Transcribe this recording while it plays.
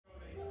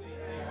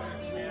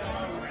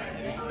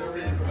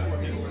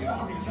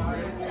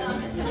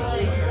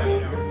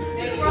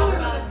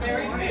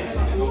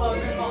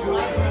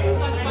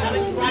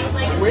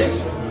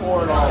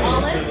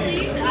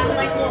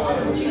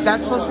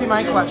supposed to be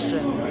my question.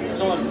 I would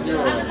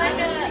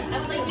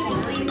like you to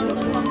glaze with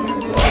a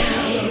pumpkin.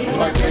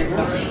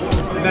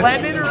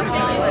 Lemon or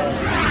olive?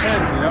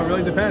 Depends, you know, it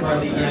really depends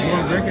on who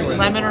I'm drinking with.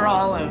 Lemon or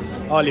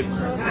olive? Olive.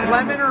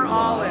 Lemon or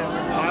olive?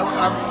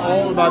 I'm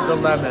all about the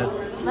lemon.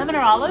 Lemon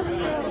or olive?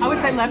 I would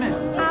say lemon.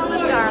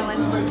 Olive, darling.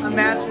 A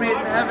match made in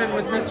heaven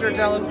with Mr.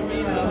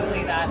 Delafamino.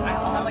 Probably that.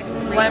 I'll have like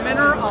 3 Lemon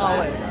or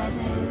olives?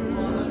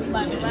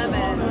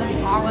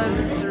 Lemon.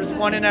 Olives. There's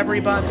one in every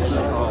bunch.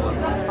 That's olive.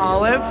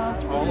 Olive?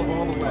 Olive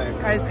all the way.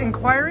 Guys,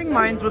 inquiring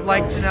minds would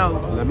like to know.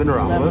 Lemon or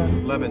olive?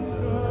 Lemon.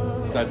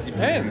 That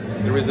depends.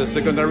 There is a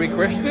secondary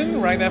question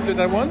right after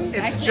that one.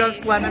 It's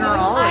just lemon or I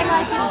olive.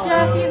 like it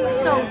dirty and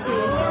salty.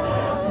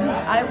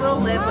 I will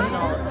live with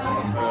olive.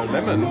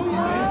 Lemon.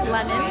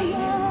 Lemon.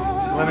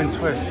 Lemon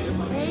twist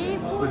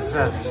with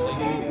zest.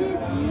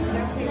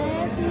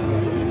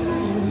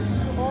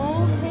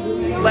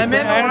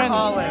 Lemon or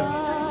olive?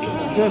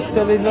 Just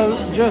a little,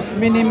 just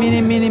mini.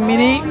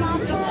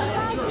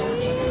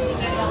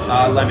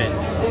 Lemon.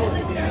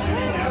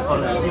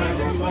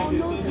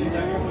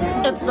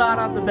 It's not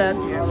on the bed.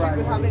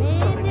 Having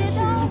stomach issues.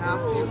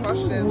 Ask you a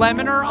question.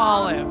 Lemon or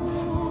olive?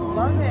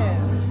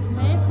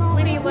 Lemon.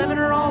 Winnie, lemon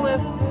or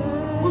olive?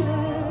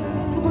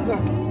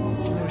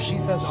 Oh, she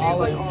says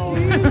olive.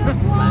 Holy.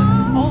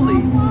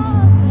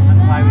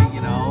 That's why we,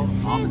 you know,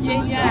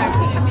 opposite.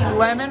 Yeah.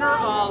 Lemon or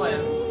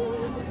olive?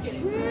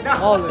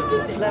 Olive.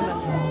 Lemon.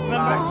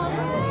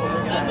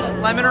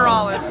 Lemon or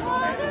olive?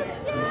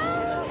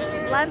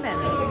 Lemon.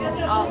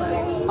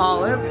 Olive.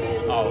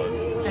 Olive. Olive.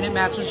 And it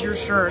matches your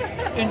shirt.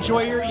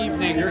 Enjoy your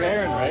evening. You're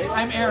Aaron, right?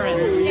 I'm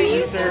Aaron.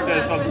 You served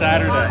us on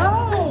Saturday.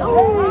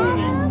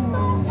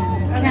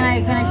 Can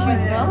I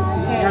choose both?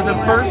 You're the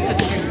first to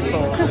choose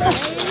both.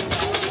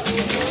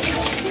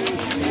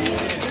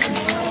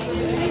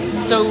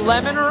 So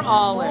lemon or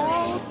olive?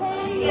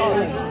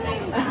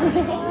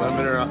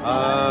 Lemon or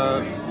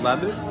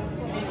lemon?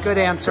 Good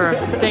answer.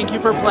 Thank you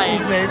for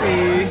playing.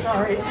 Maybe.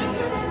 Sorry.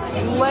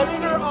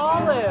 Lemon or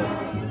olive?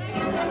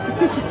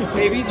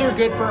 Babies are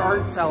good for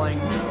art selling.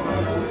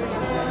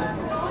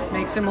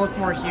 Makes him look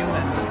more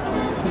human.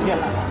 Yeah.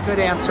 Good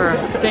answer.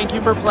 Thank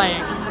you for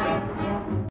playing.